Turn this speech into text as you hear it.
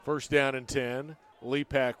First down and 10.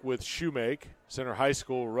 Lepak with Shoemake. Center High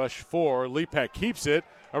School rush 4. Lepak keeps it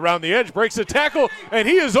around the edge, breaks a tackle, and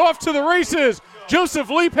he is off to the races. Joseph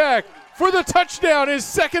Lepak for the touchdown, his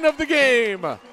second of the game.